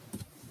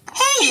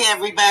Hey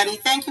everybody,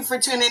 thank you for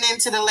tuning in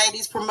to the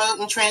Ladies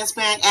Promoting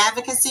Transparent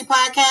Advocacy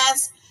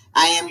Podcast.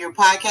 I am your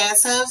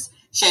podcast host,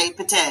 SHA.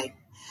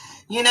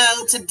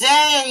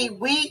 Today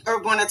we are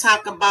going to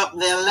talk about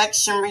the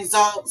election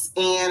results,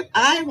 and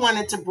I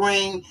wanted to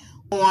bring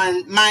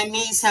on my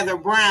niece Heather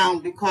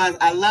Brown because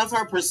I love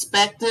her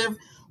perspective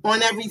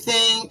on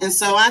everything. And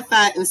so I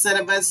thought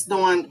instead of us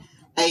doing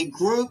a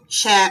group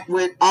chat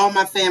with all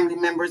my family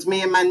members,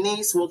 me and my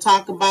niece will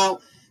talk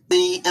about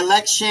the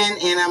election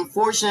and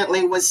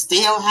unfortunately what's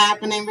still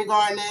happening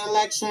regarding the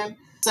election.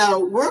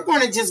 So we're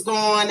going to just go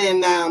on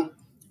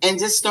and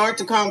just start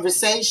the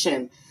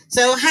conversation.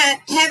 So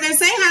Heather,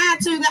 say hi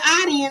to the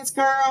audience,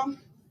 girl.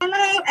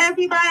 Hello,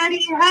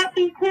 everybody.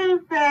 Happy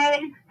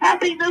Tuesday.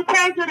 Happy new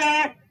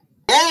president.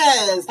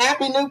 Yes,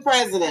 happy new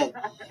president.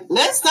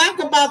 Let's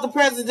talk about the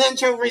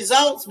presidential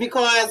results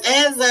because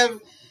as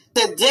of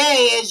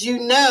today, as you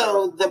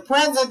know, the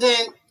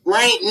president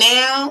right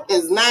now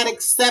is not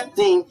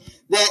accepting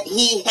that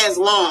he has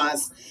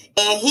lost.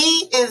 And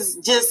he is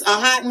just a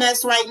hot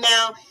mess right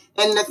now.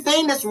 And the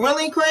thing that's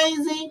really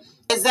crazy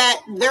is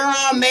that they're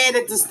all mad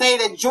at the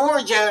state of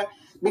Georgia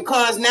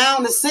because now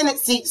the Senate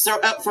seats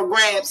are up for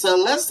grabs. So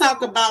let's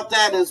talk about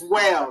that as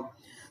well.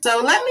 So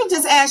let me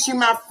just ask you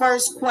my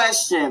first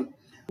question.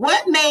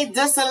 What made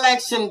this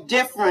election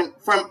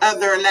different from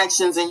other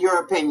elections in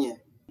your opinion?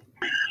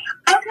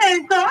 Okay,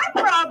 so I've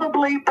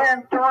probably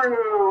been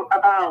through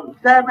about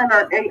 7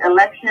 or 8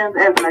 elections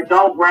as an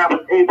adult where I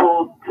was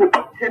able to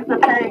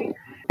participate.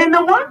 And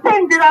the one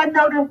thing that I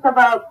noticed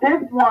about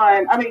this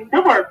one,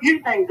 there were a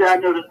few things that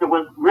I noticed that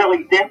was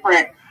really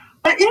different.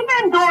 But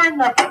even during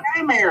the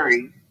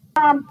primary,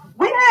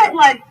 we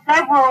had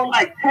several,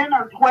 10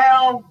 or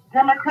 12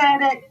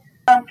 Democratic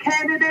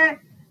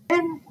candidates.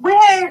 And we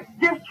had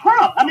just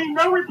Trump.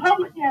 No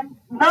Republicans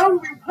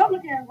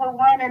were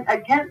running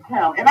against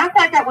him. And I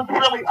thought that was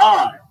really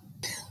odd.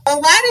 Well,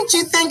 why did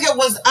you think it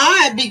was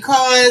odd?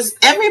 Because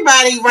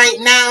everybody right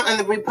now in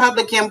the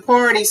Republican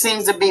Party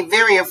seems to be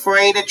very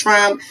afraid of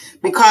Trump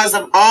because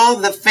of all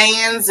the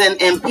fans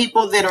and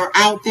people that are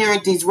out there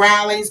at these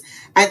rallies.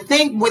 I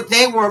think what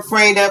they were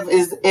afraid of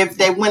is if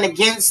they went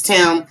against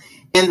him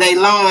and they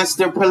lost,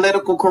 their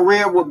political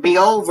career would be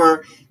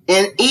over.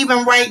 And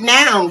even right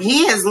now,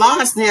 he has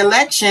lost the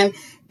election,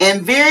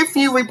 and very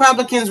few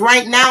Republicans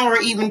right now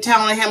are even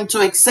telling him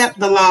to accept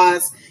the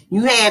loss.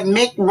 You had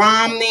Mitt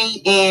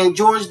Romney and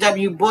George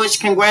W. Bush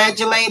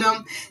congratulate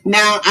him.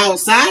 Now,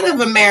 outside of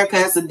America,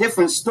 it's a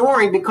different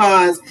story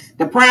because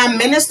the Prime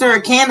Minister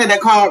of Canada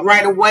called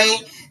right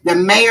away. The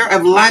Mayor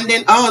of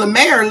London, the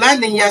Mayor of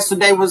London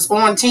yesterday was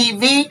on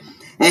TV,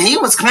 and he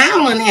was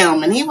clowning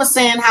him, and he was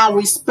saying how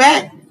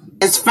respect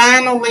is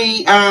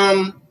finally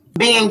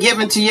being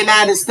given to the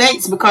United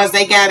States because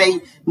they got a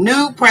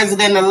new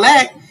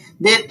president-elect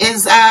that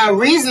is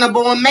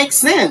reasonable and makes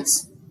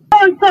sense.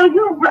 So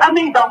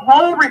the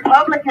whole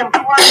Republican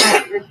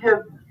Party is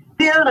just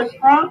scared of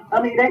Trump.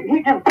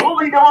 He just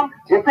bullied them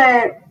and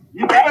said,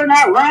 you better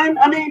not run.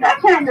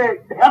 That's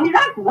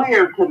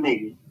weird to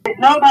me.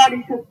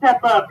 Nobody should step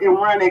up and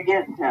run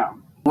against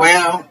him.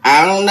 Well,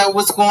 I don't know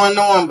what's going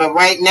on, but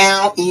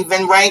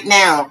even right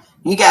now,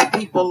 you got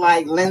people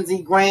like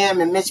Lindsey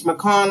Graham and Mitch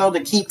McConnell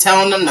that keep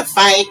telling them to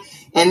fight,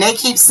 and they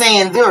keep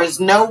saying there is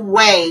no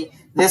way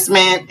this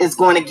man is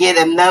going to get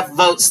enough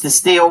votes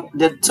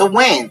to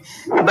win.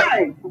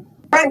 Right.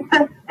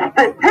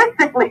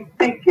 Statistically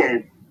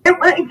speaking,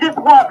 it just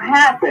won't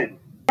happen.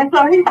 And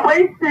so he's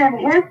wasting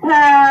his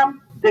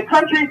time, the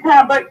country's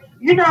time. But,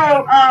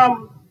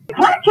 the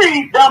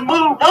country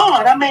moved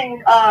on.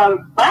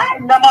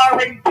 Biden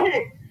already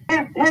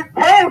picked his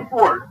task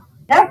force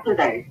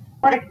yesterday.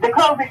 For the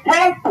COVID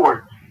task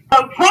force.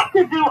 So Trump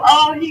could do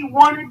all he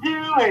want to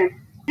do and,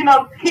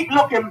 keep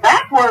looking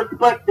backwards,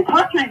 but the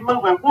country's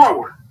moving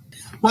forward.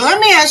 Well, let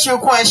me ask you a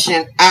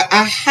question.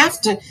 I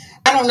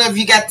don't know if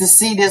you got to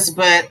see this,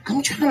 but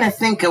I'm trying to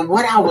think of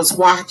what I was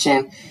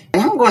watching.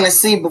 And I'm going to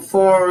see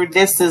before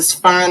this is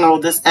final,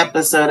 this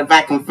episode, if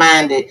I can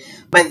find it.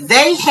 But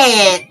they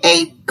had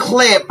a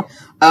clip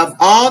of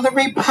all the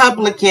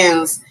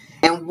Republicans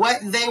and what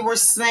they were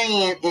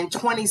saying in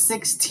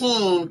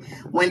 2016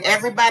 when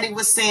everybody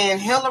was saying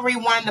Hillary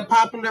won the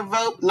popular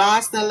vote,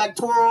 lost the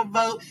electoral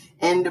vote,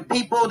 and the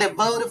people that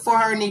voted for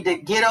her need to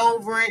get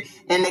over it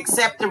and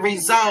accept the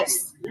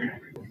results.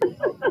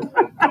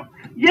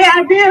 Yeah,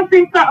 I did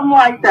see something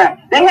like that.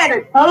 They had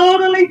a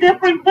totally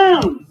different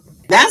tune.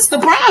 That's the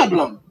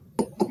problem.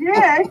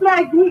 Yeah, it's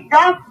like he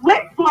got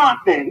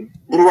flip-flopping.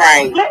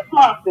 Right.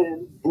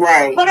 Flip-flopping.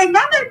 Right. But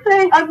another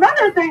thing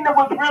that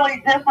was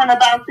really different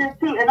about this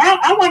too, and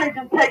I want to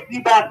just take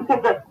you back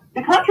because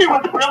the country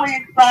was really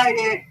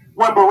excited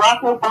when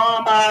Barack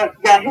Obama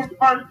got his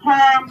first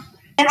term.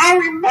 And I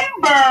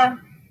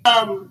remember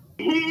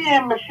he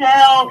and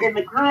Michelle and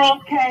the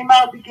girls came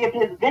out to give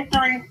his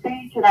victory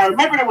speech, and I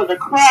remember there was a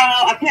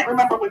crowd. I can't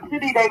remember what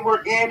city they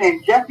were in,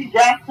 and Jesse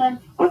Jackson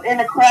was in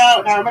the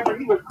crowd, and I remember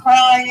he was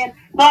crying.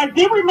 So I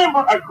do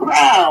remember a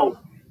crowd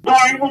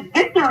during his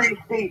victory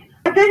speech.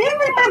 But do you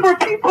remember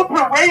people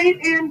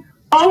parading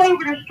all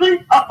over the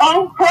streets,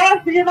 all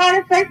across the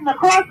United States and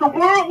across the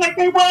world like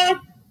they was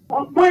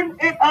when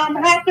it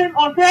happened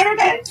on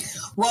Saturday?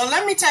 Well,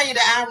 let me tell you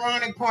the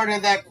ironic part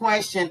of that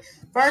question.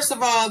 First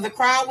of all, the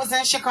crowd was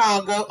in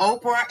Chicago.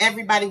 Oprah,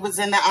 everybody was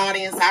in the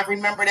audience. I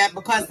remember that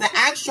because the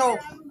actual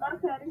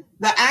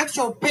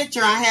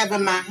picture I have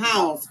in my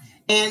house.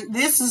 And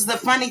this is the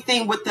funny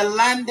thing with the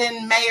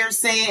London mayor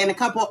saying and a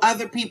couple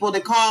other people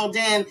that called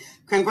in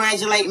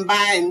congratulating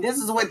Biden. This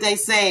is what they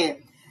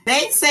said.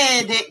 They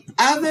said that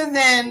other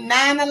than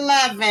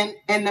 9/11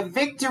 and the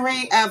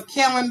victory of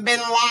killing bin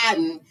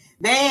Laden,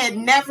 they had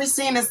never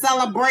seen a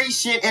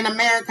celebration in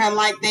America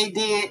like they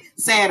did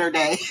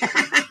Saturday.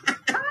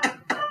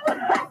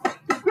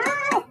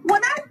 Girl,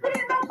 when I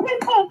see those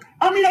people,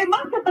 I mean, they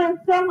must have been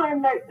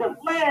selling the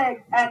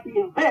flag at the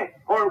event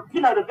or,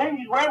 the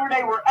venues, wherever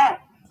they were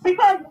at.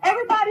 Because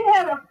everybody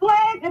had a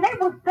flag and they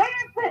was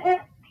dancing in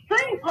the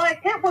streets like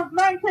it was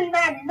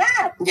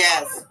 1999.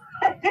 Yes.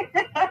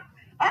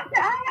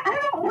 I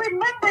don't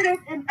remember this,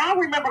 and I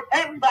remember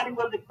everybody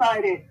was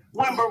excited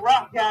when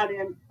Barack got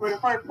in for the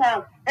first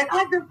time, and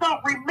I just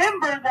don't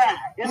remember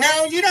that.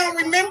 No, you don't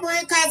remember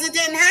it because it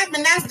didn't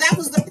happen. That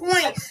was the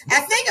point.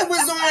 I think it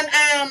was on,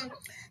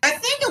 I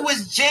think it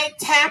was Jake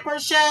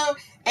Tapper's show,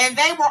 and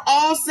they were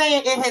all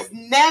saying it has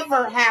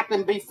never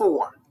happened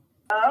before.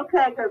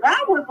 Okay, because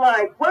I was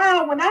like,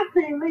 wow, when I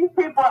seen these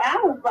people, I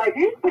was like,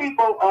 these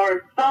people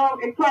are so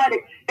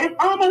excited. It's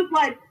almost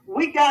like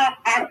we got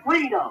our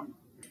freedom.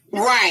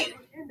 Right.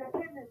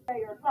 Independence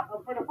Day or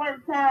something for the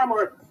first time,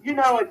 or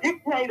a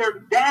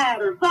dictator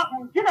died or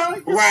something. It's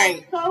just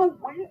right. So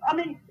weird. I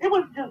mean, it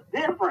was just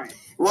different.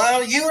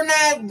 Well, you're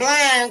not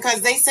blind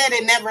because they said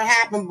it never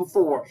happened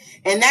before,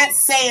 and that's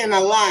saying a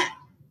lot.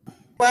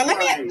 Well, let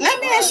me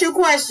ask you a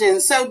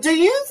question. So, do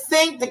you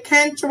think the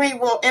country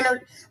will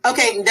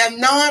the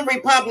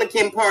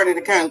non-Republican part of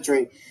the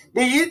country?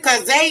 Do you?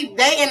 Because they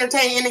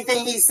entertain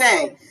anything he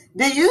say.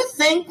 Do you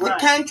think the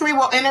country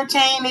will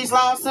entertain these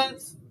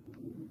lawsuits?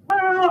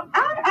 Well,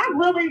 I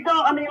really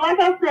don't. I mean, like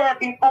I said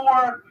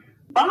before,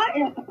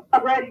 Biden's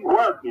already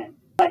working.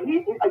 But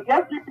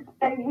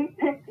yesterday he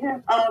picked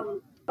his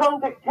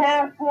COVID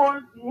task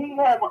force. He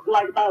had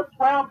like about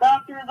 12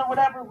 doctors or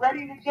whatever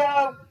ready to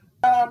go.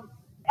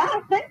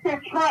 I think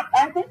that's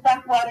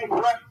why they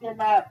rushed in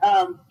that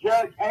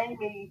Judge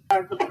Amy,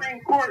 Supreme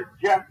Court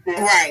justice,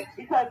 right?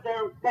 Because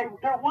they're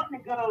wanting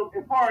to go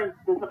as far as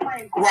the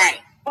Supreme Court,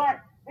 right?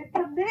 But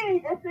to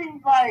me, it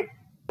seems like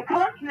the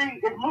country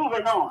is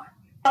moving on.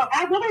 So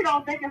I really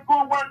don't think it's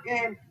going to work.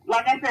 And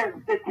like I said,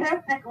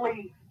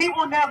 statistically, he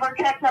will never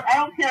catch up. I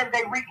don't care if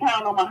they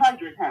recount him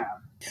 100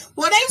 times.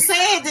 Well, they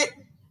said that.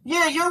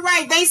 Yeah, you're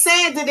right. They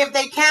said that if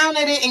they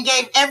counted it and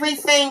gave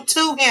everything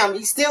to him,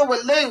 he still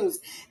would lose.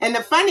 And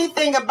the funny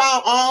thing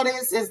about all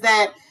this is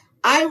that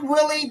I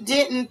really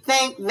didn't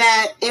think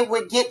that it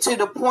would get to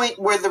the point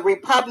where the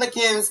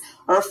Republicans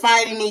are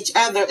fighting each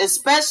other,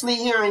 especially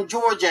here in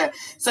Georgia.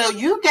 So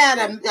you got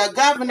a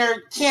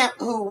Governor Kemp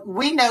who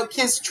we know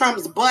kissed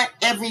Trump's butt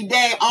every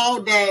day, all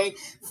day,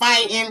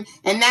 fighting.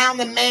 And now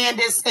the man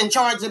that's in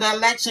charge of the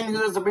election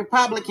who is a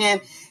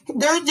Republican,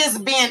 they're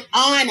just being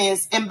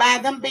honest. And by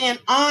them being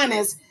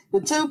honest, the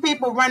two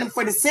people running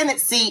for the Senate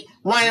seat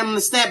want him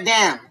to step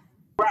down.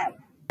 Right.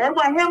 They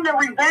want him to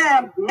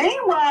resign.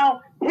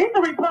 Meanwhile, he's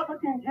a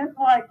Republican just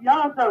like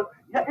y'all. So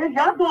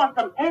y'all doing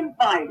some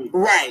infighting.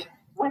 Right.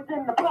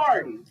 Within the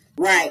party.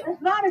 Right.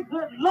 It's not a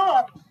good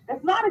look.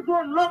 It's not a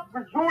good look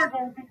for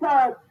Georgians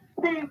because,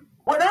 see,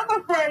 what I'm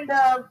afraid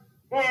of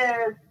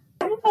is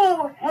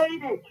people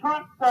hated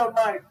Trump so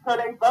much, so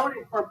they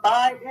voted for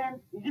Biden.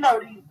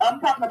 I'm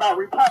talking about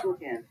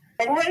Republicans.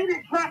 They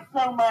hated Trump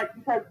so much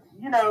because,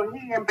 he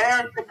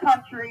embarrassed the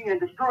country and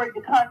destroyed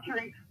the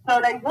country. So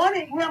they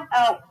wanted him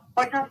out,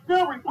 but they're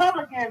still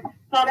Republicans,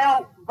 so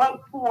they'll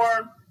vote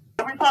for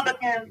the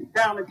Republicans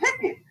down the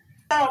ticket.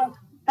 So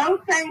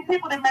those same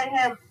people that may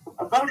have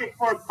voted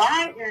for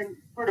Biden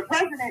for the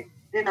president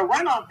in the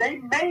runoff, they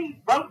may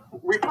vote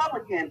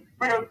Republican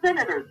for those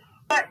senators.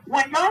 But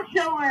when y'all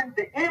showing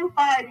the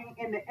infighting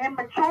and the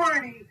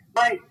immaturity,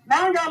 like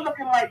now y'all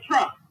looking like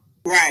Trump.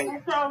 Right.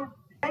 And so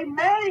they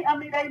may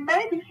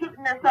be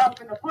shooting themselves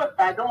in the foot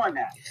by doing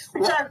that.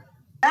 Because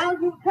now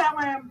you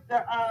telling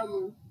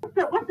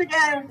what's the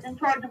guy in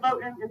charge of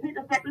voting? Is he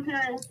the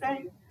Secretary of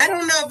State? I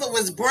don't know if it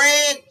was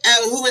Brad,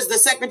 who is the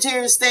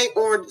Secretary of State,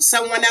 or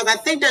someone else. I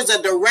think there's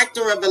a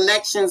director of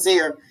elections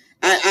here.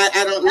 I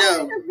don't know. I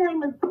think his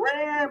name is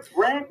Brad.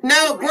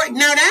 No,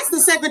 that's the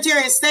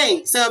Secretary of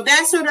State. So if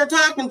that's who they're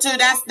talking to,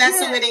 that's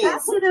who it is.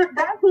 That's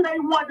who they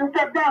want to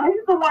step down.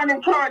 He's the one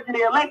in charge of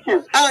the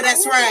elections. Oh,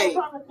 that's right.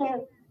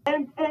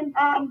 And Kemp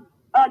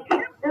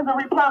is a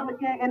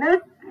Republican, and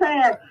they're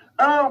saying,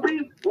 "Oh,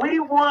 we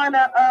want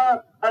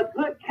a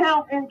good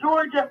count in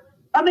Georgia."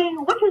 I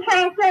mean, what you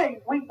trying to say?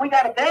 We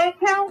got a bad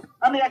count?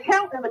 I mean, a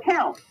count is a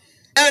count.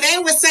 No, they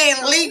were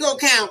saying legal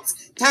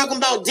counts, talking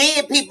about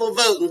dead people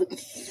voting.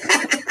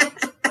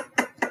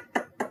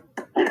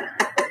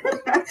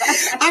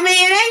 I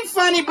mean, it ain't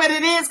funny, but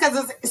it is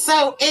because it's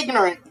so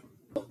ignorant.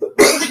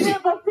 Yeah,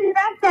 but see, see,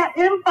 that's that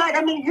infight.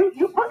 I mean,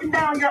 you putting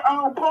down your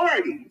own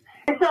party.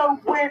 And so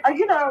when,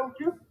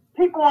 just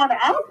people on the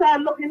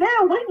outside looking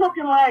in, we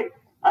looking like,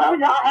 oh,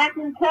 y'all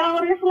acting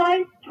childish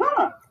like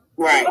Trump.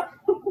 Right.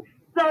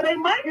 So it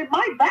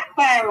might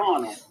backfire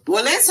on them.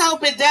 Well, let's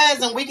hope it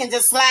does, and we can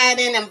just slide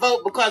in and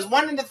vote, because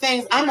one of the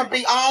things, I'm going to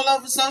be all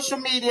over social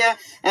media,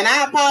 and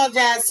I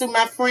apologize to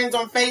my friends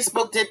on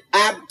Facebook that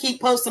I keep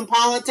posting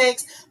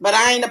politics, but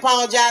I ain't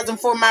apologizing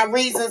for my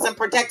reasons and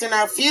protecting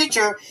our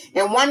future.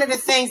 And one of the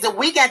things that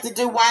we got to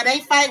do while they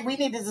fight, we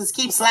need to just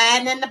keep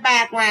sliding in the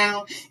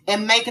background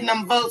and making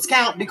them votes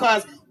count,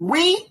 because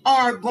we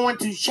are going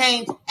to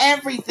change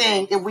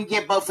everything if we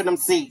get both of them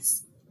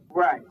seats.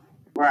 Right.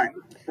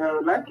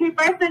 So let's keep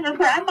our fingers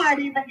crossed. I might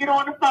even get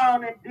on the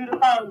phone and do the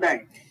phone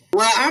thing.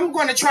 Well, I'm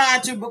going to try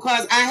to,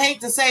 because I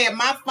hate to say it,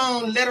 my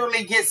phone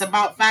literally gets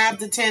about 5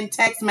 to 10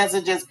 text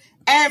messages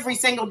every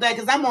single day,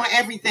 because I'm on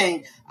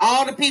everything.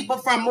 All the people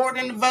from More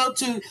Than the Vote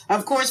to,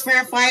 of course,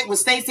 Fair Fight with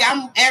Stacey.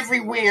 I'm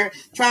everywhere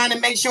trying to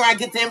make sure I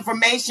get the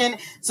information.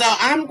 So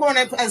I'm going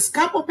to, a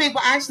couple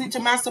people actually, to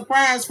my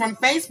surprise, from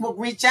Facebook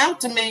reach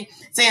out to me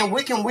saying,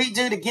 what can we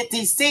do to get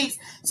these seats?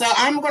 So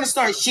I'm going to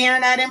start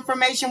sharing that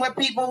information with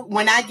people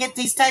when I get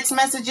these text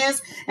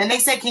messages. And they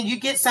say, can you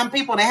get some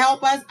people to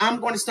help us?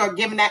 I'm going to start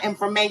giving that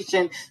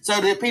information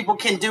so that people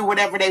can do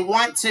whatever they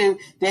want to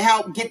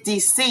help get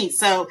these seats.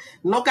 So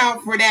look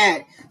out for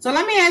that. So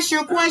let me ask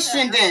you a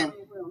question then.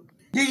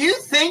 Do you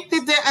think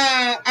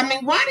that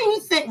why do you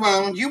think,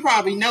 well, you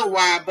probably know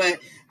why, but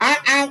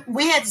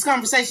we had this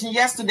conversation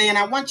yesterday, and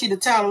I want you to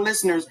tell the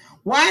listeners,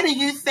 why do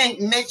you think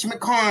Mitch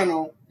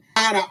McConnell,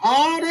 out of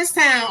all this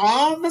time,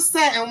 all of a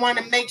sudden want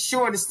to make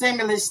sure the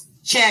stimulus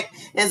check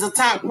is a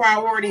top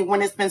priority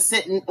when it's been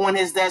sitting on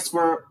his desk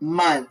for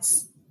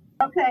months?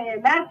 Okay,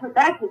 and that's a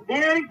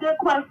very good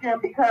question,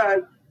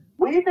 because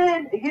we've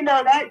been,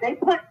 that they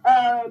put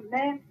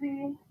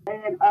Nancy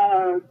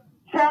and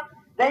Chuck,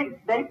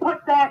 they put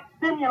that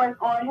stimulus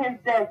on his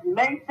desk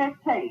May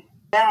 15th.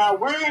 Now,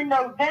 we're in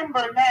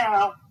November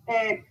now,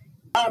 and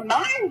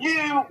mind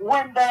you,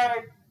 when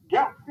the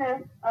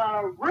Justice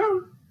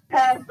Ruth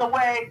passed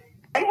away,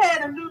 they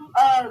had a new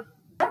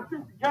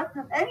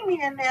Justice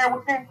Amy in there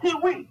within 2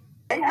 weeks.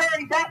 They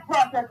hurried that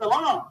process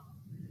along.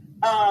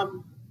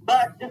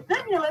 But the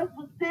stimulus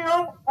was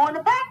still on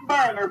the back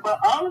burner. But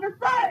all of a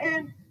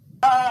sudden,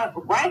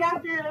 right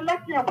after the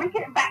election, we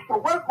getting back to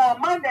work on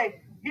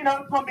Monday.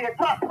 It's going to be a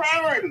top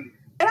priority.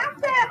 And I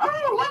said,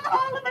 oh, what's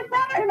all of a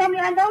sudden? I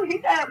mean, I know he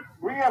got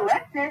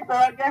reelected, so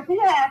I guess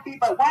he's happy,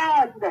 but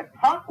why is it a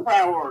top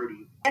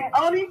priority? And the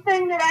only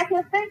thing that I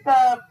can think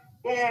of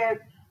is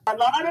a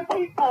lot of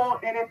people,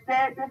 and it's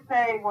sad to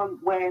say,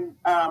 when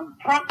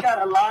Trump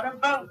got a lot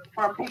of votes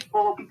from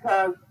people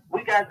because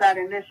we got that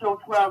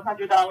initial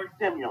 $1,200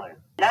 stimulus.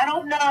 And I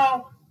don't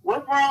know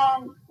what's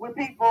wrong with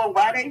people,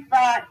 why they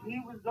thought he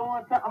was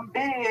doing something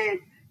big,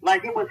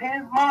 like it was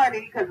his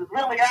money, because it's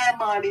really our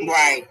money.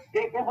 Right.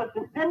 It was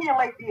to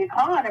stimulate the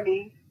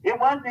economy. It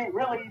wasn't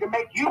really to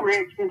make you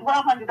rich, and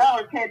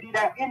 $1,200 can't do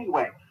that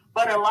anyway.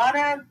 But a lot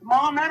of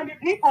small-minded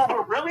people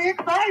were really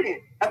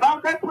excited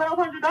about that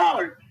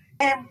 $1,200,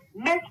 and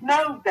Mitch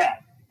knows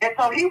that. And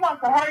so he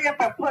wants to hurry up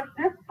and push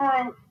this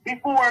through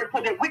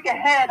so that we can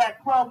have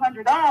that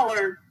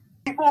 $1,200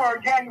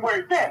 before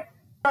January 5th.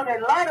 So that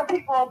a lot of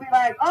people will be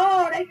like,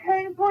 oh, they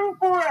came through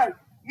for us.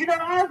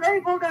 I was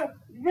able to,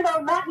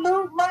 not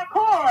lose my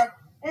car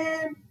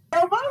and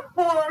they'll vote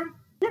for,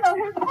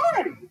 his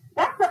party.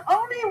 That's the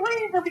only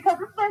reason, because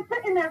it's been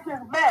sitting there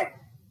since May.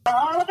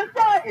 All of a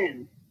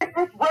sudden, it's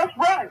this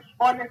rush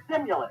on the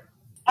stimulus.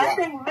 Yeah. I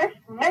think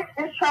Mitch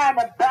is trying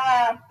to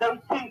buy those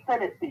 2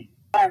 Senate seats.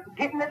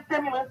 Getting the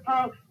stimulus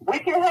through, we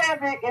can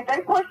have it if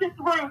they push it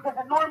through, because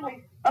it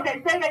normally,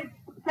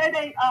 say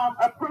they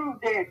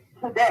approved it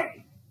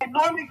today. It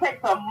normally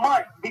takes a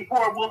month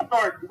before we'll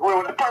start,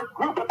 or the first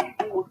group of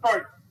people will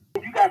start,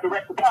 if you got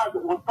direct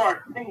deposit, will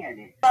start seeing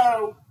it.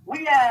 So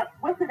we have,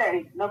 what's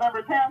today,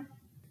 November 10th?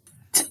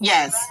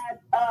 Yes.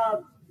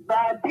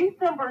 By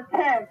December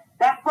 10th,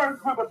 that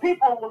first group of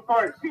people will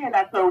start seeing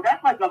that. So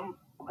that's like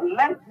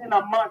less than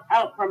a month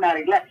out from that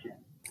election.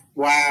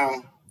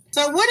 Wow.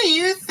 So what do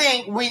you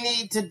think we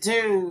need to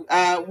do?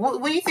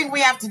 What do you think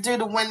we have to do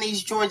to win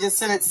these Georgia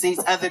Senate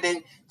seats other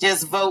than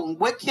just voting?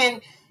 What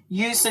can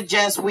you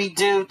suggest we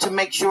do to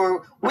make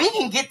sure we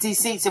can get these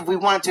seats if we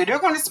want to? They're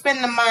going to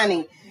spend the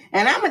money.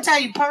 And I'm going to tell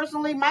you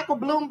personally, Michael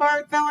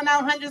Bloomberg throwing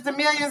out hundreds of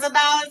millions of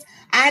dollars,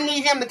 I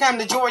need him to come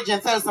to Georgia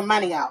and throw some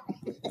money out.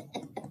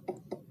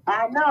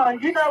 I know.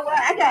 And you know what?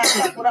 I got a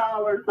couple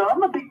dollars, so I'm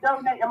going to be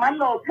donating my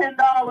little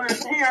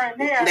 $10 here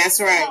and there.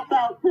 That's right. Help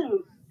out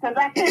too, because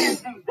I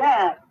can't do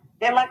that.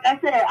 And like I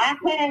said, I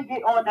can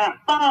get on that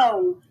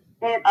phone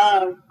and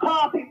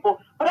call people.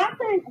 But I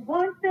think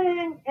one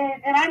thing,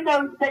 and I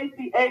know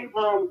Stacey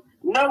Abrams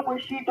know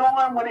what she's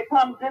doing when it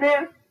comes to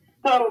this.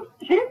 So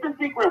she's the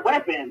secret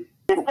weapon,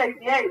 is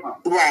Stacey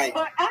Abrams. Right.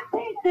 But I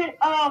think that,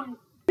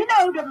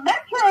 the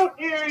metro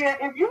area,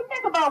 if you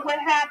think about what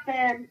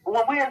happened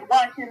when we were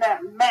watching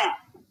that map,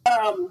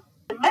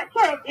 The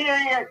metro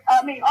area,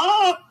 I mean,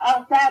 all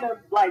outside of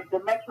like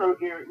the metro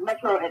area,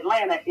 metro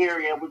Atlanta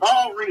area was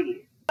all red.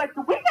 But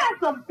we got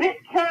some big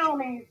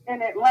counties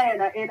in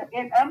Atlanta,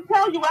 and I'm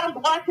telling you, I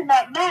was watching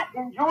that map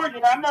in Georgia,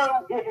 and I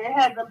know it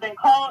hasn't been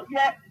called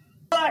yet,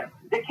 but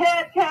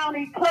DeKalb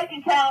County,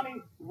 Clayton County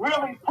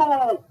really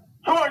pulled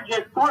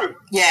Georgia through.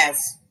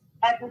 Yes.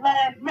 At the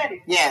last minute.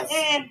 Yes.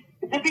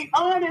 And to be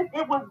honest,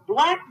 it was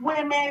Black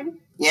women.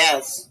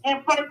 Yes.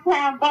 And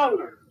first-time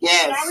voters.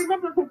 Yes. And I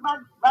remember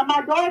because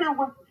my daughter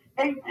was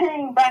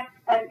 18 back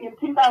in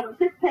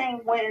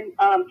 2016 when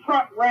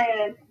Trump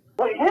ran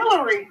with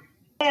Hillary,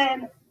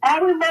 and I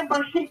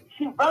remember she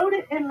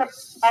voted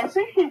I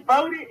think she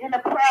voted in the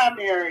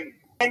primary,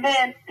 and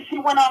then she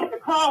went off to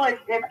college,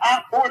 and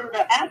I ordered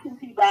an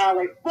absentee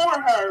ballot for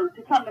her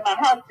to come to my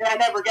house, and I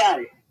never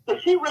got it. So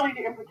she really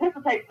didn't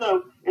participate.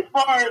 So as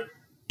far as,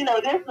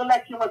 this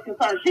election was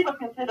concerned, she was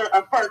considered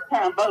a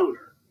first-time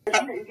voter. She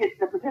didn't get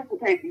to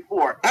participate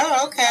before.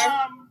 Oh, okay.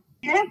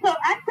 Yeah, so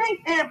I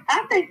think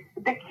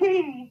the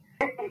key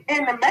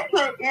in the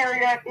metro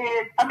area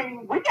is, I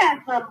mean, we got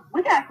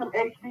some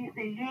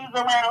HBCUs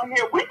around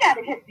here. We got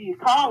to hit these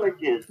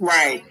colleges,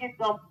 right, and get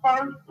some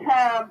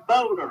first-time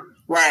voters,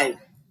 right.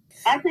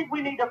 I think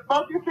we need to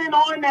focus in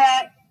on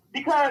that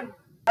because,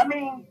 I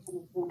mean,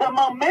 the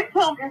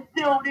momentum is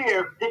still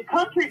there. The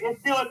country is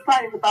still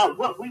excited about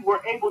what we were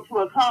able to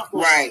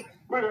accomplish, right,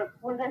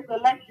 for this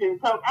election.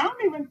 So I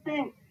don't even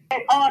think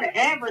that all the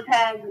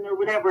advertising or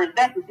whatever is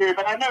necessary,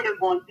 but I know they're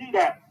going to do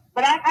that.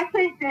 But I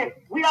think that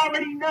we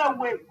already know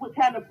what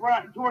kind of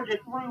brought Georgia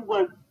through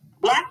was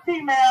Black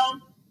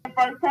females and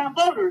first-time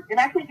voters. And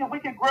I think if we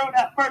could grow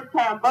that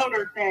first-time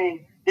voter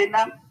thing, then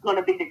that's going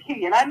to be the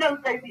key. And I know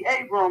Stacey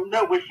Abrams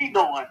knows what she's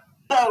doing.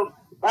 So,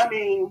 I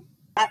mean,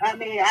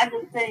 I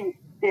just think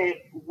that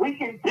we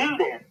can do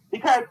this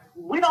because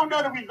we don't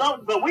know the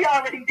results, but we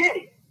already did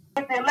it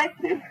with the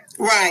election.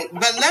 Right.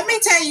 But let me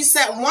tell you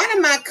something. One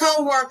of my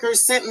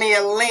coworkers sent me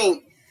a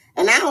link,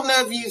 and I don't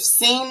know if you've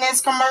seen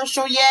this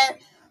commercial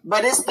yet,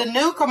 but it's the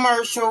new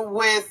commercial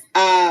with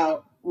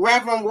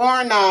Reverend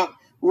Warnock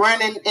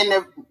running in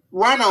the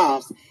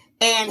runoffs.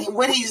 And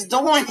what he's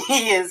doing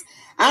is,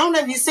 I don't know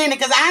if you've seen it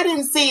because I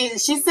didn't see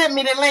it. She sent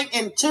me the link,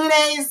 and 2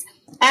 days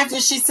after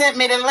she sent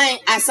me the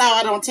link, I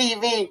saw it on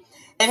TV.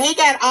 And he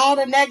got all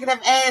the negative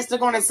ads they're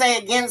going to say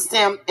against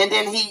him, and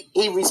then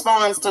he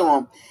responds to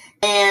them.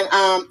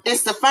 And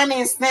it's the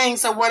funniest thing.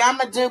 So what I'm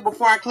going to do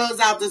before I close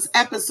out this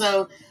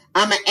episode,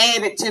 I'm going to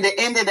add it to the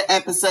end of the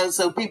episode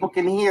so people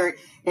can hear it.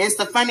 It's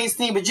the funniest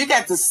thing, but you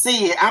got to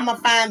see it. I'm going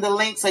to find the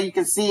link so you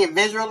can see it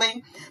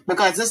visually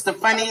because it's the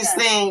funniest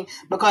thing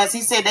because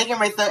he said they can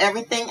throw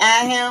everything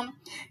at him.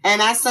 And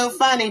that's so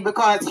funny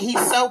because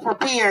he's so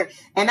prepared.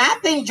 And I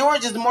think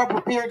George is more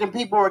prepared than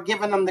people are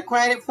giving him the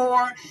credit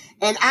for.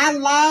 And I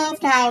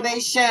loved how they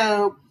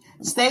showed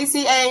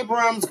Stacey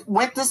Abrams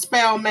went to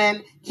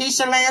Spelman,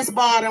 Keisha Lance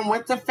Bottom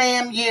went to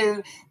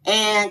FAMU,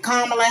 and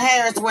Kamala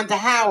Harris went to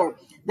Howard.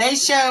 They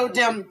showed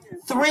them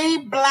 3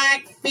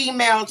 Black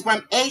females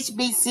from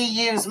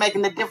HBCUs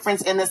making the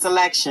difference in this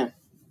election.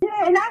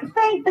 Yeah, and I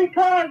think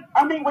because,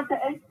 I mean, with the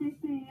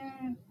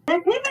HBCUs,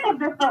 and even if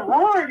the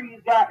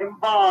sororities got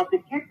involved to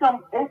get them,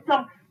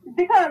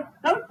 because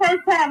those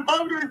first-time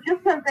voters,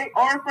 just because they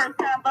are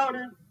first-time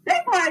voters, they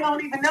probably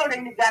don't even know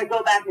they got to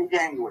go back in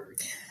January.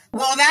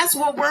 Well, that's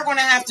what we're going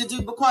to have to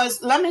do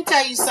because let me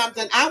tell you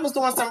something. I was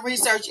doing some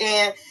research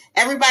and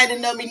everybody that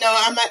know me know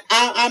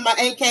I'm a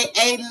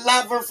AKA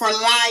lover for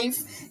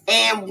life.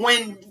 And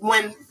when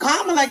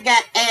Kamala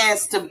got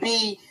asked to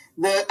be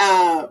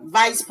the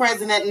vice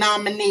president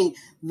nominee,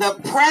 the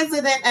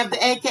president of the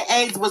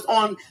AKAs was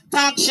on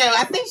talk show.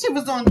 I think she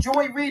was on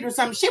Joy Reid or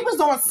something. She was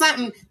on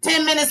something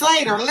 10 minutes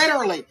later,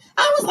 literally.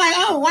 I was like,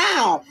 oh,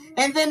 wow.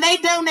 And then they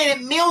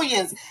donated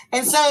millions.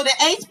 And so the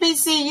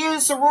HBCU,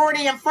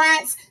 sorority and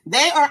frats,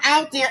 they are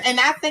out there. And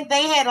I think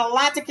they had a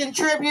lot to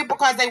contribute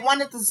because they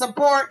wanted to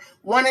support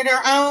one of their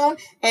own.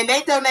 And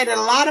they donated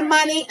a lot of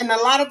money and a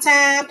lot of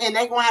time. And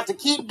they're going to have to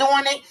keep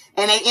doing it.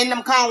 And they in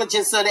them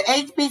colleges. So the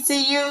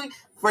HBCU,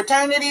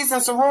 fraternities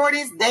and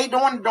sororities, they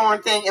doing the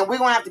darn thing, and we're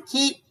going to have to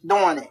keep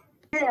doing it.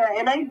 Yeah,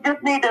 and they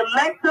just need to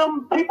let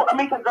them people, I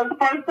mean, because those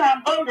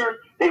first-time voters,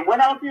 they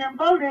went out there and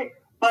voted,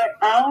 but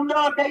I don't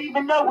know if they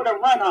even know what a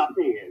runoff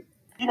is.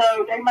 You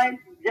know, they might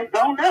just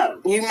don't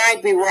know. You might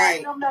be right.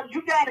 They don't know.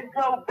 You got to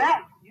go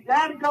back.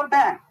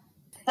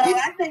 So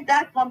yeah. I think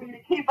that's going to be the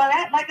key. But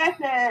like I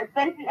said,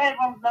 Stacey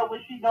Abrams knows what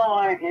she's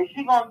doing, and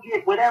she's going to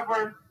get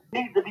whatever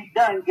needs to be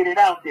done, get it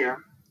out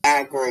there.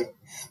 I agree.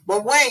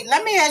 But wait,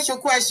 let me ask you a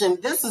question.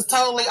 This is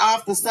totally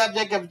off the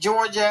subject of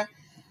Georgia.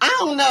 I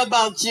don't know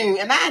about you,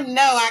 and I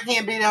know I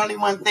can't be the only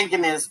one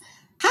thinking this.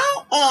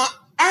 How on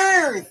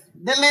earth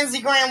did Lindsey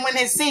Graham win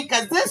his seat?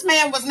 Because this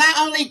man was not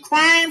only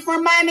crying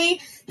for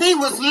money, he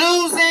was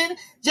losing.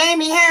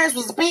 Jamie Harris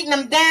was beating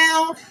him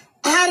down.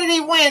 How did he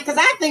win? Because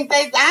I think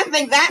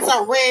that's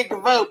a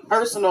rigged vote,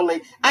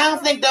 personally. I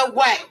don't think they'll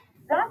win.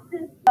 That's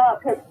just, all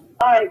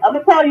right, I'm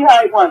going to tell you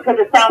how he won, because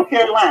it's South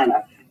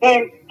Carolina.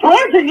 And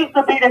Georgia used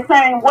to be the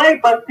same way,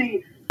 but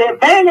see, The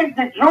advantage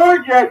to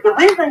Georgia, the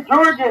reason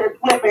Georgia is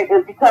flipping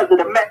is because of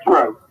the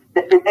metro,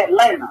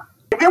 Atlanta.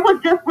 If it was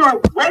just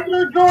for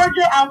regular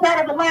Georgia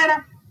outside of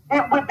Atlanta,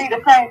 it would be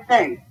the same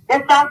thing.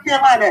 It's South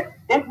Carolina.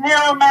 It's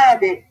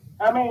narrow-minded.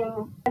 I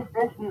mean,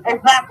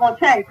 it's not going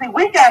to change. See,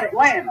 we got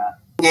Atlanta.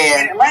 Yeah.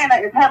 And Atlanta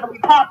is heavily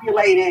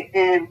populated,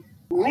 and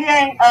we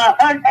ain't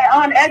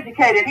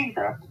uneducated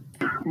either.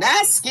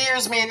 That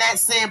scares me, and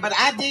that's sad. But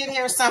I did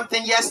hear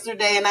something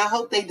yesterday, and I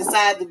hope they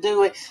decide to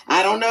do it.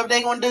 I don't know if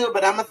they're going to do it,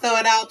 but I'm going to throw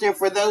it out there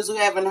for those who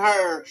haven't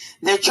heard.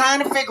 They're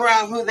trying to figure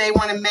out who they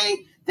want to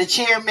make the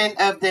chairman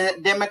of the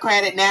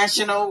Democratic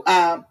National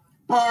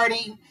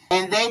Party,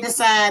 and they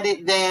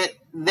decided that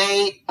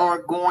they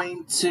are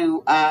going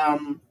to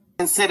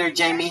consider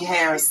Jamie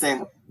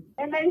Harrison.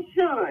 And they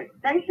should.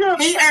 They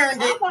should. He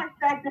earned it.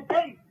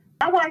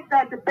 I watched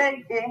that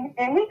debate,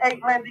 and he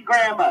ate Lindsey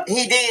Graham up.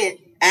 He did.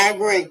 I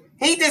agree.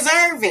 He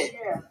deserved it.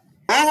 Yeah.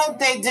 I hope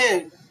they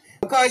do.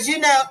 Because,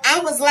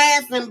 I was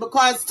laughing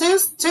because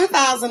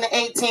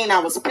 2018, I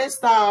was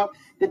pissed off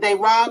that they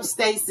robbed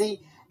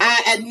Stacey.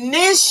 I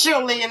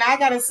initially, and I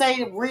got to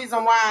say the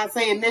reason why I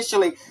say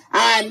initially,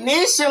 I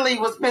initially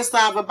was pissed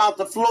off about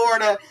the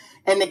Florida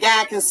and the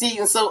guy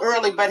conceding so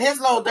early, but his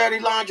little dirty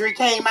laundry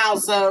came out,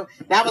 so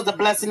that was a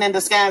blessing in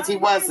disguise. He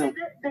wasn't.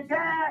 The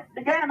guy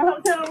in the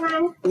hotel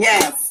room?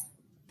 Yes.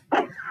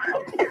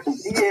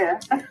 Yeah.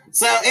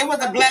 So it was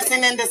a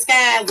blessing in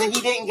disguise that he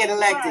didn't get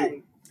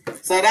elected.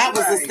 Right. So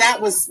that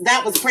was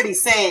pretty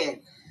sad.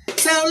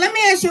 So let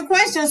me ask you a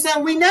question. So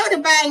we know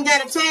that Biden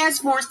got a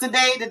task force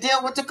today to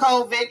deal with the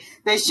COVID.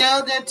 They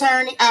showed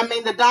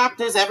the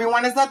doctors,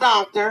 everyone is a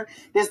doctor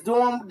that's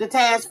doing the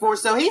task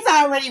force. So he's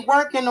already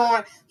working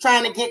on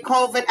trying to get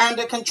COVID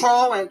under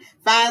control, and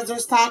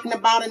Pfizer's talking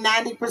about a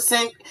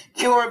 90%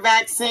 cure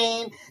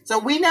vaccine. So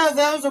we know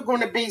those are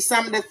going to be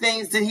some of the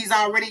things that he's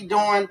already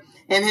doing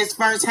in his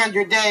first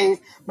 100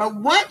 days. But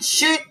what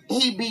should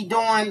he be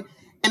doing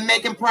and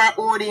making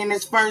priority in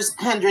his first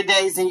 100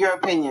 days, in your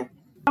opinion?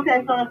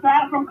 Okay, so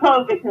aside from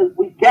COVID, because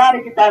we got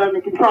to get that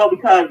under control,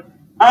 because,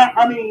 I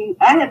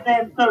have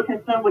been so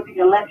consumed with the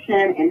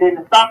election, and then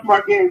the stock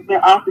market has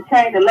been off the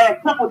chain the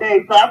last couple of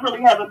days, so I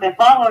really haven't been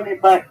following it.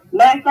 But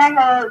last I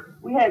heard,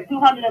 we had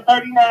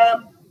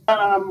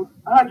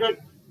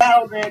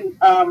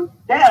 239,000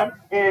 deaths,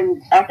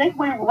 and I think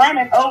we're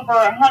running over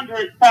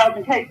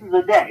 100,000 cases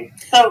a day.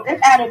 So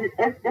it's out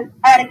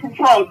of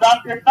control.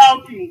 Dr.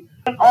 Fauci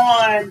was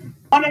on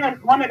one of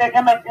the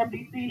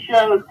MSNBC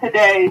shows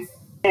today,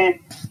 and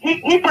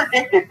he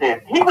predicted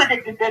this. He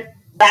predicted this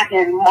back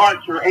in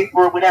March or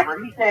April or whatever.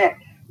 He said,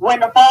 when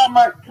the fall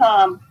months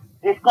come,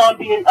 it's going to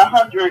be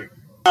 100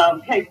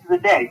 cases a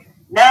day.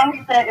 Now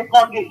he said it's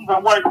going to get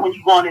even worse when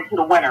you're going into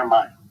the winter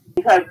months,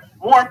 because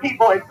more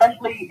people,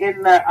 especially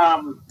in the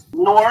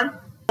north,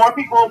 more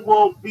people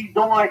will be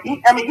doing,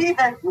 he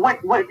even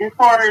went as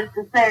far as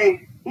to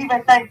say,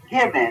 even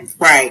Thanksgiving.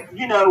 Right.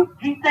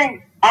 He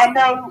thinks, I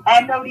know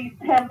these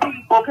 10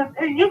 people, because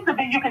it used to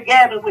be you could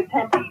gather with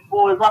 10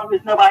 people as long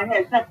as nobody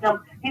had symptoms.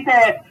 He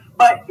said,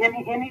 but in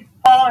these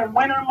fall and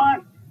winter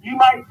months, you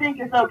might think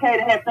it's okay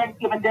to have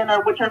Thanksgiving dinner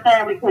with your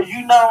family because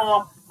you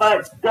know them,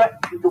 but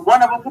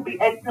one of them could be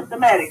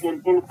asymptomatic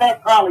and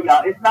infect all of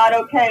y'all. It's not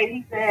okay.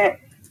 He said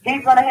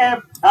he's going to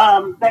have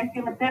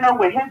Thanksgiving dinner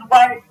with his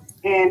wife,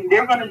 and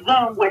they're going to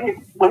Zoom with his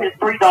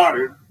 3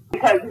 daughters,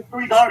 because his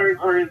 3 daughters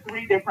are in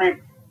 3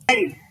 different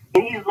states.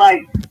 And he's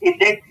like, if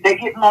they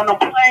getting on the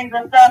planes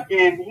and stuff,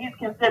 and he's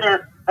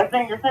considered a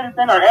senior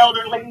citizen or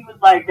elderly, he was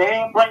like, they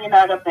ain't bringing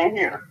that up in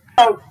here.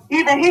 So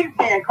even he's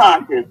being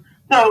conscious.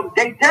 So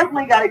they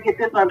definitely got to get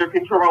this under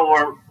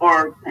control,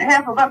 or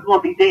half of us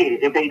going to be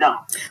dead if they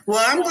don't.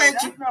 Well, I'm glad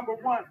that's number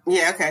one.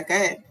 Yeah, okay, go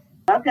ahead.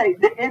 Okay,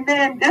 and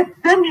then this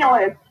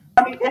stimulus,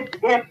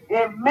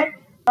 if Mitch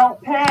don't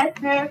pass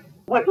this,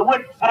 which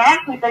I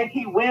actually think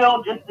he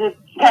will, just to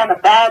kind of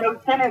buy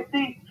those Senate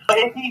seats, but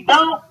if he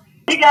don't,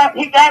 he got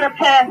to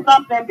pass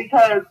something,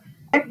 because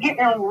it's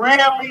getting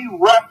really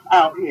rough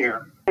out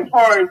here as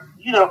far as,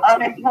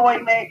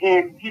 unemployment,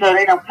 and,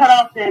 they don't cut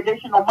off the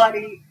additional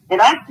money.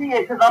 And I see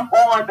it because I'm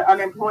on the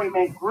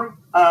unemployment group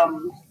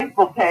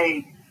Facebook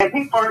page, and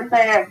people are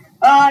saying,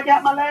 I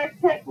got my last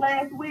check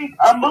last week.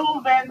 I'm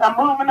moving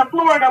to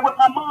Florida with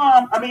my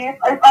mom.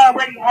 It's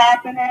already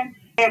happening,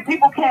 and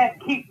people can't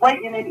keep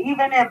waiting. And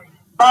even if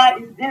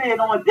Biden did it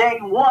on day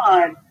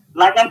one,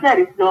 like I said,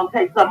 it still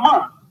takes a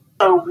month.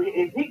 So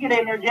if he get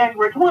in there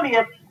January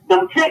 20th,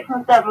 them checks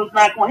and stuff is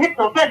not going to hit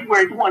till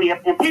February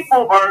 20th, and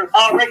people are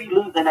already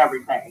losing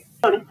everything.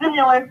 So the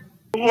stimulus,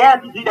 he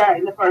had to do that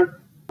in the first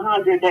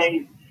 100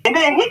 days. And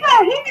then he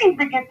needs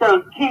to get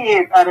those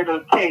kids out of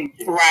those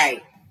cages.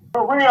 Right.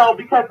 For real,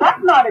 because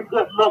that's not a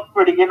good look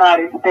for the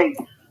United States.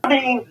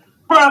 The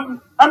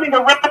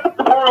rest of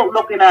the world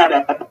looking at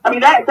us.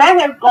 That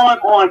has gone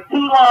on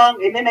too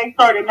long, and then they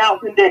started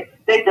announcing that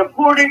they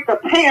deported the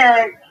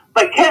parents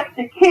but kept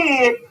the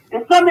kids,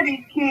 and some of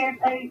these kids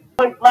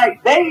was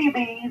like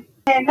babies,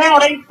 and now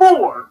they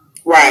 4.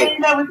 Right. They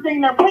ain't never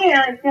seen their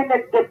parents, and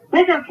the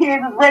bigger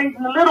kids is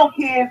raising the little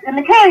kids in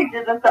the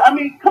cages and stuff.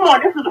 Come on,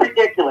 this is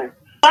ridiculous.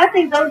 I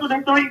think those are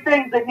the three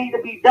things that need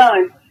to be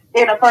done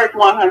in the first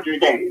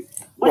 100 days.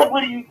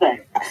 What do you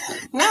think?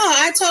 No,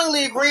 I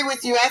totally agree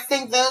with you. I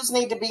think those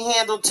need to be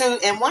handled too.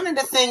 And one of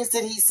the things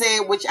that he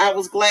said, which I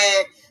was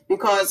glad,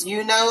 because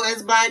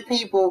as Black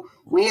people,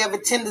 we have a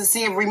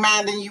tendency of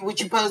reminding you what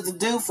you're supposed to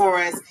do for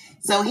us.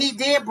 So he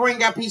did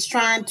bring up he's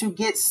trying to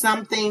get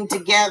something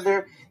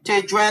together to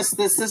address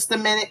the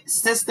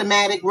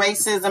systematic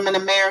racism in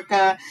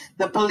America,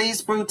 the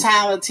police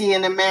brutality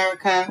in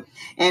America,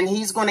 and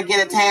he's going to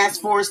get a task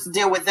force to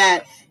deal with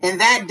that. And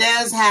that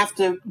does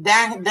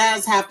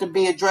have to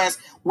be addressed.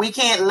 We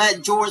can't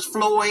let George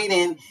Floyd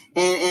and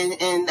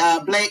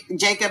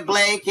Jacob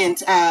Blake and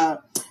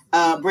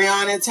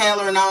Breonna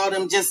Taylor and all of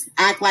them just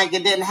act like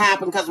it didn't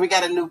happen because we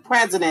got a new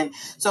president.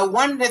 So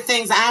one of the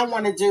things I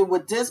want to do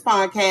with this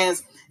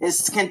podcast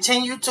is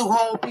continue to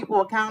hold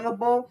people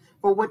accountable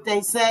for what they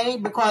say,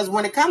 because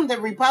when it comes to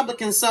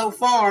Republicans so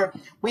far,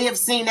 we have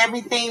seen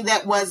everything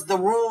that was the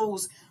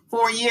rules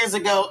 4 years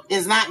ago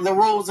is not the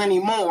rules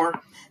anymore.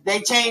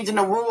 They changing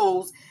the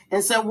rules.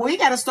 And so we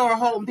got to start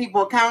holding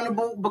people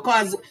accountable,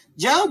 because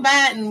Joe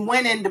Biden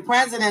winning the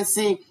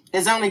presidency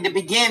is only the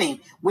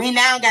beginning. We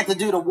now got to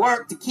do the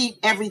work to keep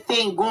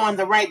everything going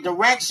the right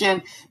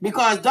direction,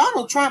 because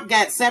Donald Trump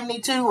got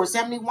 72 or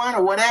 71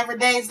 or whatever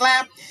days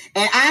left.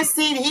 And I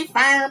see that he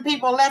firing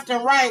people left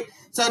and right.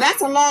 So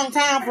that's a long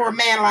time for a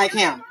man like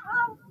him.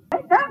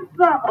 That's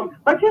something.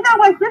 But you know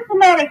what?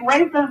 Systematic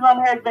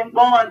racism has been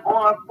going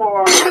on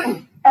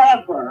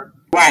forever.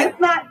 Right. It's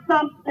not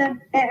something,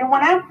 and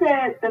when I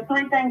said the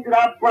three things that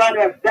I brought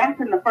up, that's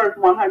in the first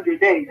 100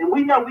 days. And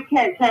we know we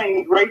can't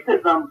change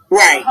racism in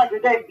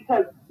 100 days,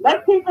 because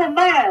let's keep in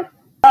mind,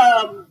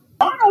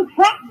 Donald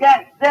Trump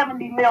got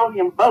 70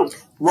 million votes.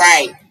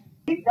 Right.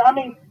 He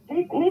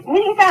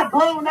got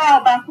blown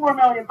out by 4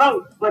 million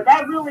votes, but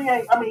that really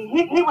ain't,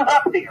 he was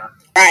up there.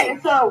 Right.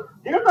 And so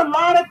there's a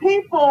lot of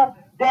people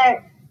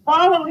that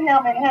follow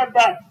him and have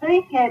that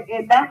thinking,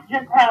 and that's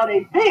just how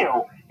they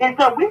feel. And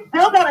so we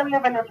still got to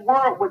live in this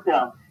world with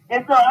them.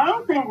 And so I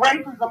don't think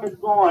racism is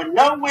going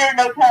nowhere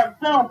no time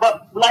soon,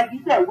 but like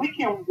you said, we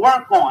can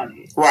work on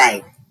it.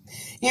 Right.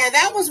 Yeah,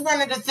 that was one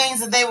of the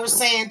things that they were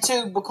saying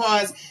too,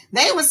 because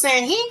they were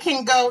saying he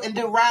can go and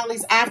do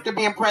rallies after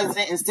being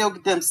president and still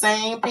get them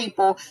same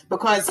people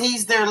because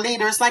he's their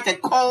leader. It's like a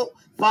cult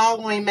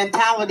following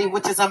mentality,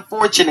 which is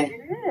unfortunate.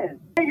 It is.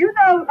 You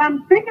know,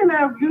 I'm thinking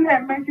of, you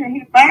had mentioned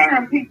he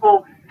firing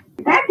people.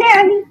 That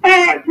guy he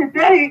fired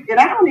today, and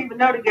I don't even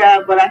know the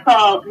guy, but I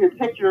saw his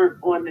picture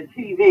on the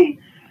TV.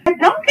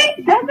 Doesn't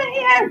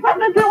he have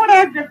something to do with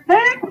our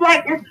defense?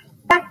 Like, if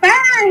by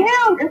firing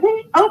him, is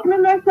he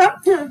opening us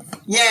up to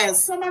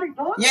somebody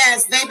doing it?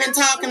 Yes, they've been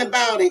talking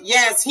about it.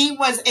 Yes, he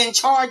was in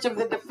charge of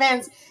the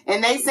defense,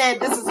 and they said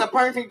this is a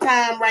perfect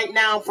time right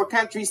now for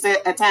countries to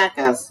attack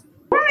us.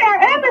 We're our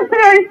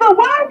adversaries, so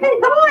why is he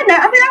doing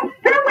that? I mean, I'm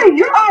silly.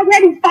 You're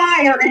already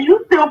fired, and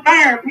you still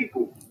firing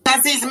people.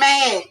 Because he's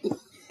mad.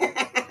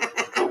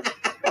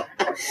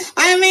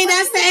 I mean,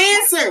 that's the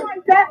answer.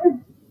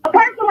 A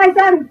person like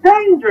that is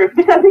dangerous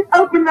because he's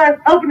opening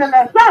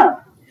us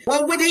up.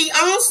 Well, what he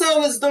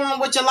also is doing,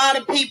 which a lot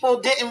of people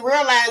didn't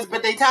realize,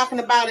 but they're talking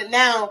about it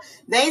now,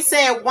 they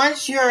said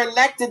once you're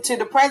elected to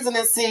the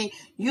presidency,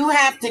 you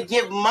have to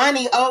give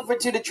money over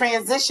to the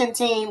transition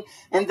team.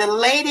 And the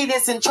lady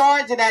that's in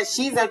charge of that,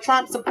 she's a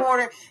Trump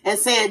supporter, and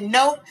said,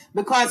 nope,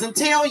 because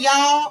until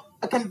y'all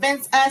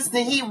convince us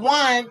that he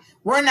won,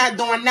 we're not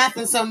doing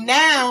nothing. So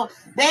now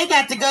they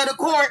got to go to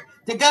court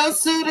to go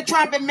sue the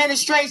Trump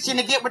administration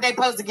to get what they're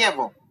supposed to give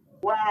them.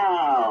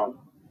 Wow.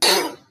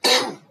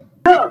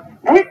 Look,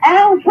 I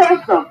don't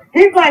trust him.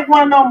 He's like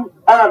one of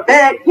them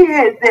bad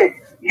kids that,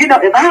 you know,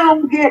 if I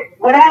don't get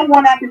what I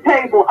want at the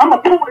table, I'm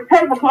going to pull the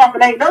tablecloth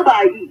and ain't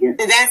nobody eating.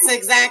 That's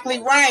exactly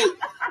right.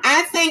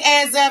 I think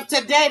as of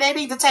today, they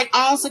need to take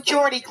all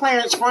security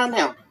clearance from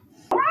him.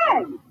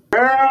 Right.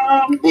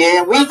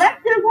 Yeah, well,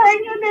 let's just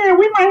hang in there.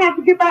 We might have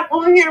to get back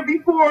on here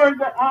before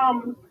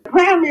the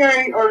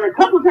primary or a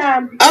couple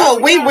times. Oh,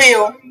 we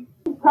will.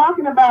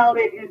 Talking about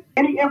it, and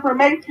any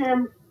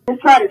information,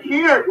 just try to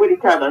share it with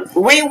each other.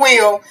 We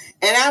will.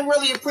 And I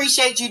really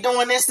appreciate you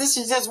doing this. This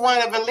is just one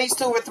of at least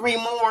 2 or 3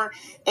 more.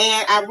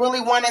 And I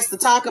really want us to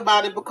talk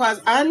about it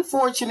because,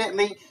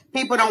 unfortunately,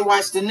 people don't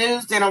watch the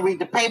news. They don't read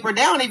the paper.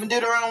 They don't even do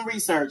their own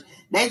research.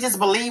 They just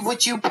believe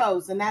what you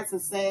post. And that's a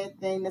sad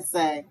thing to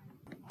say.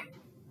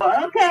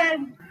 Okay.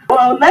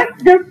 Well, let's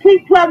just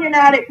keep plugging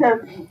at it because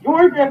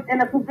Georgia's in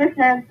a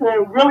position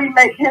to really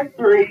make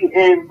history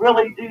and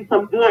really do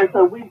some good.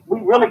 So we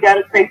really got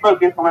to stay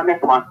focused on this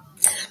one.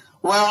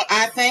 Well,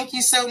 I thank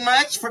you so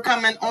much for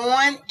coming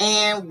on,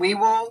 and we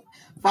will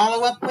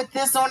follow up with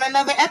this on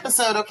another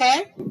episode,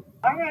 okay?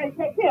 All right.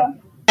 Take care.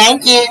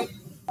 Thank you.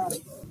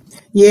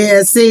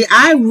 Yeah, see,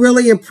 I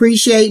really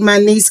appreciate my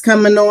niece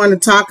coming on to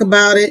talk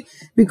about it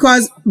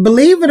because,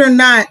 believe it or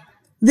not,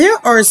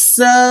 there are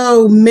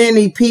so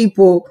many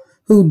people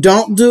who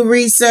don't do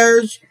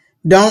research,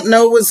 don't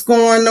know what's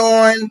going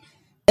on,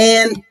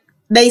 and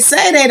they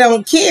say they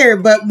don't care,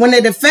 but when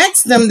it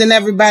affects them, then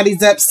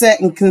everybody's upset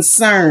and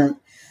concerned.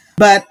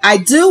 But I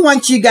do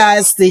want you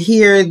guys to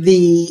hear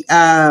the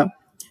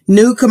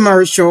new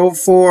commercial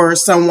for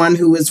someone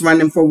who is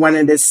running for one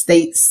of the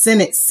state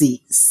Senate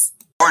seats.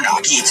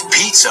 Warnock eats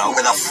pizza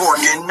with a fork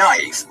and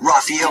knife.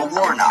 Raphael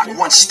Warnock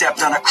once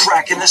stepped on a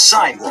crack in the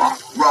sidewalk.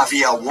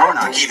 Raphael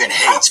Warnock even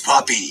hates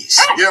puppies.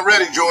 Get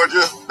ready,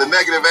 Georgia. The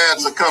negative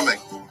ads are coming.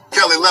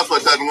 Kelly Loeffler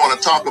doesn't want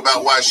to talk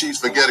about why she's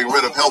for getting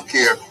rid of health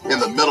care in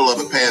the middle of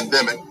a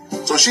pandemic.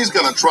 So she's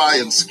going to try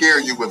and scare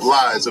you with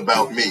lies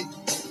about me.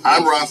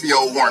 I'm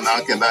Raphael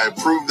Warnock, and I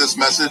approve this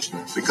message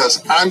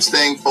because I'm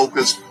staying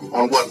focused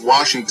on what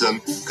Washington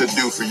could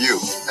do for you.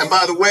 And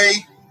by the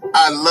way,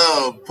 I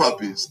love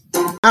puppies.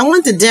 I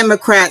want the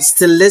Democrats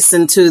to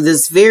listen to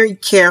this very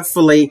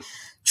carefully.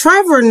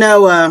 Trevor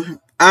Noah,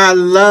 I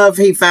love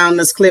he found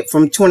this clip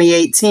from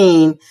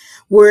 2018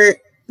 where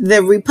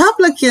the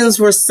Republicans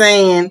were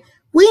saying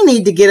we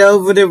need to get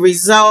over the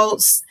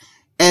results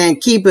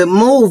and keep it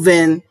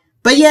moving,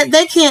 but yet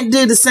they can't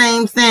do the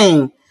same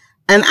thing.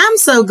 And I'm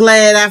so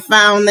glad I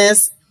found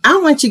this. I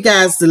want you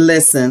guys to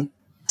listen.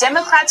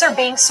 Democrats are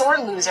being sore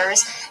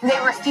losers. They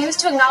refuse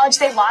to acknowledge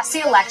they lost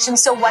the election.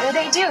 So what do?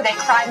 They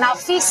cry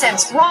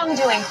malfeasance,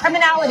 wrongdoing,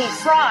 criminality,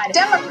 fraud.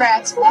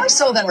 Democrats, more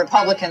so than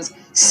Republicans,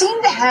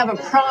 seem to have a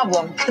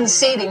problem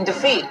conceding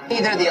defeat.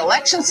 Either the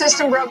election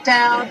system broke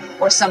down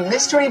or some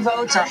mystery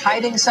votes are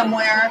hiding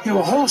somewhere. You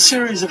have a whole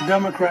series of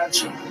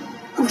Democrats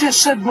who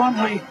just said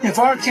bluntly, if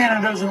our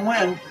candidate doesn't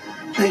win,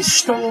 they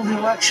stole the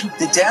election.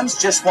 The Dems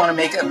just want to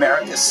make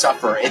America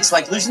suffer. It's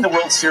like losing the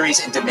World Series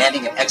and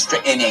demanding an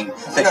extra inning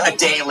a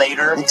day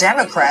later. The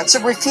Democrats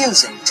are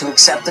refusing to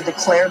accept the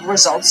declared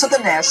results of the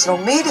national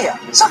media.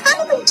 So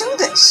how do they do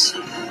this?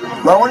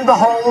 Lo and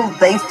behold,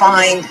 they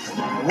find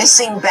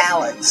missing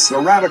ballots. The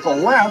radical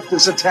left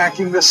is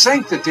attacking the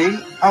sanctity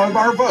of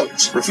our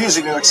votes,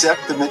 refusing to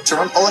accept the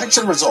midterm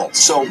election results.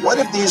 So what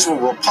if these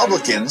were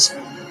Republicans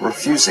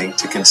refusing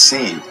to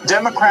concede?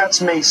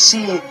 Democrats may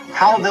see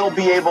how they'll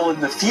be able in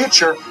the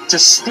future to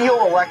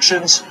steal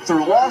elections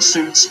through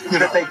lawsuits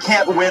that they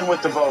can't win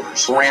with the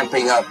voters.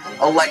 Ramping up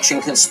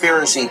election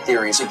conspiracy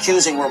theories,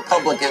 accusing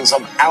Republicans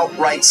of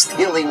outright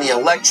stealing the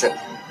election.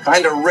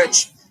 Kind of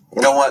rich.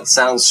 You know what?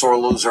 Sounds sore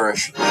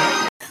loserish.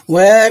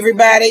 Well,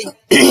 everybody,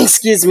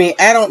 excuse me,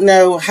 I don't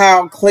know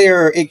how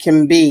clearer it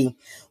can be.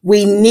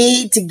 We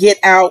need to get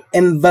out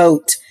and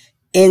vote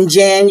in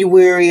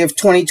January of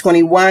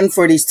 2021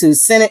 for these 2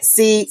 Senate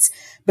seats,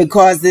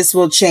 because this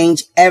will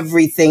change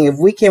everything. If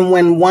we can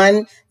win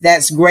one,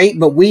 that's great,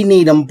 but we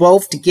need them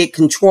both to get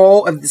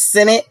control of the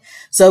Senate.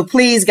 So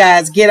please,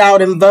 guys, get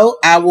out and vote.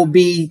 I will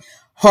be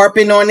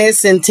harping on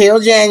this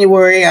until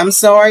January. I'm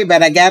sorry,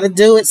 but I got to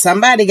do it.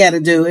 Somebody got to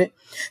do it.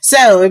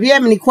 So if you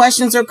have any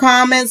questions or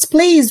comments,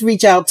 please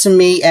reach out to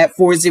me at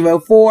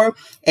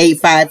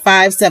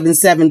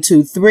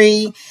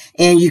 404-855-7723.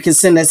 And you can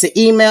send us an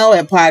email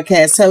at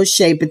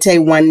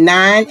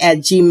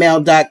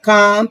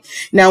podcasthostshaypate19@gmail.com.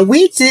 Now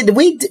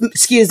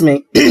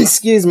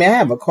excuse me, I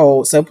have a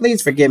cold, so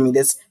please forgive me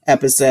this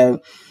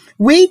episode.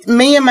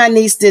 Me and my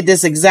niece did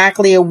this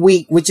exactly a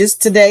week, which is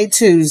today,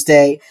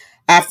 Tuesday,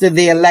 after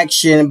the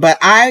election. But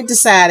I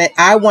decided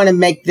I want to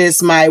make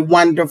this my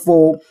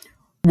wonderful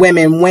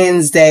Women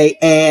Wednesday,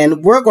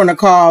 and we're going to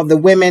call the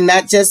women,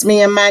 not just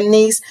me and my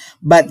niece,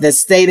 but the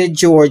state of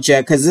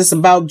Georgia, because it's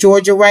about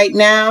Georgia right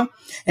now.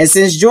 And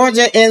since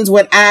Georgia ends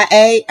with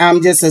IA,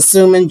 I'm just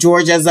assuming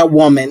Georgia's a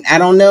woman. I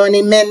don't know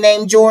any men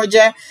named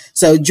Georgia,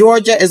 so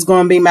Georgia is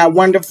going to be my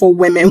wonderful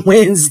Women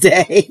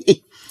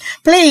Wednesday.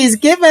 Please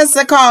give us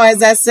a call,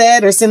 as I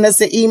said, or send us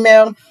an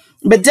email.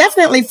 But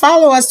definitely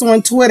follow us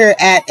on Twitter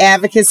at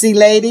Advocacy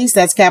Ladies.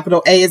 That's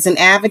capital A as in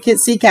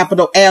advocacy,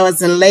 capital L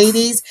as in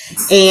ladies.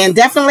 And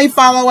definitely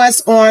follow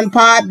us on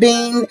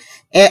Podbean,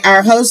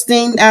 our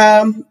hosting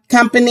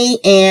company,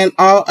 and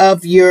all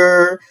of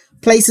your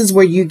places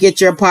where you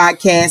get your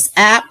podcast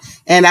app.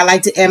 And I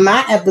like to end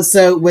my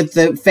episode with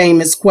the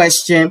famous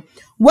question,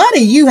 what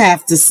do you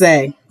have to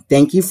say?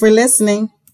 Thank you for listening.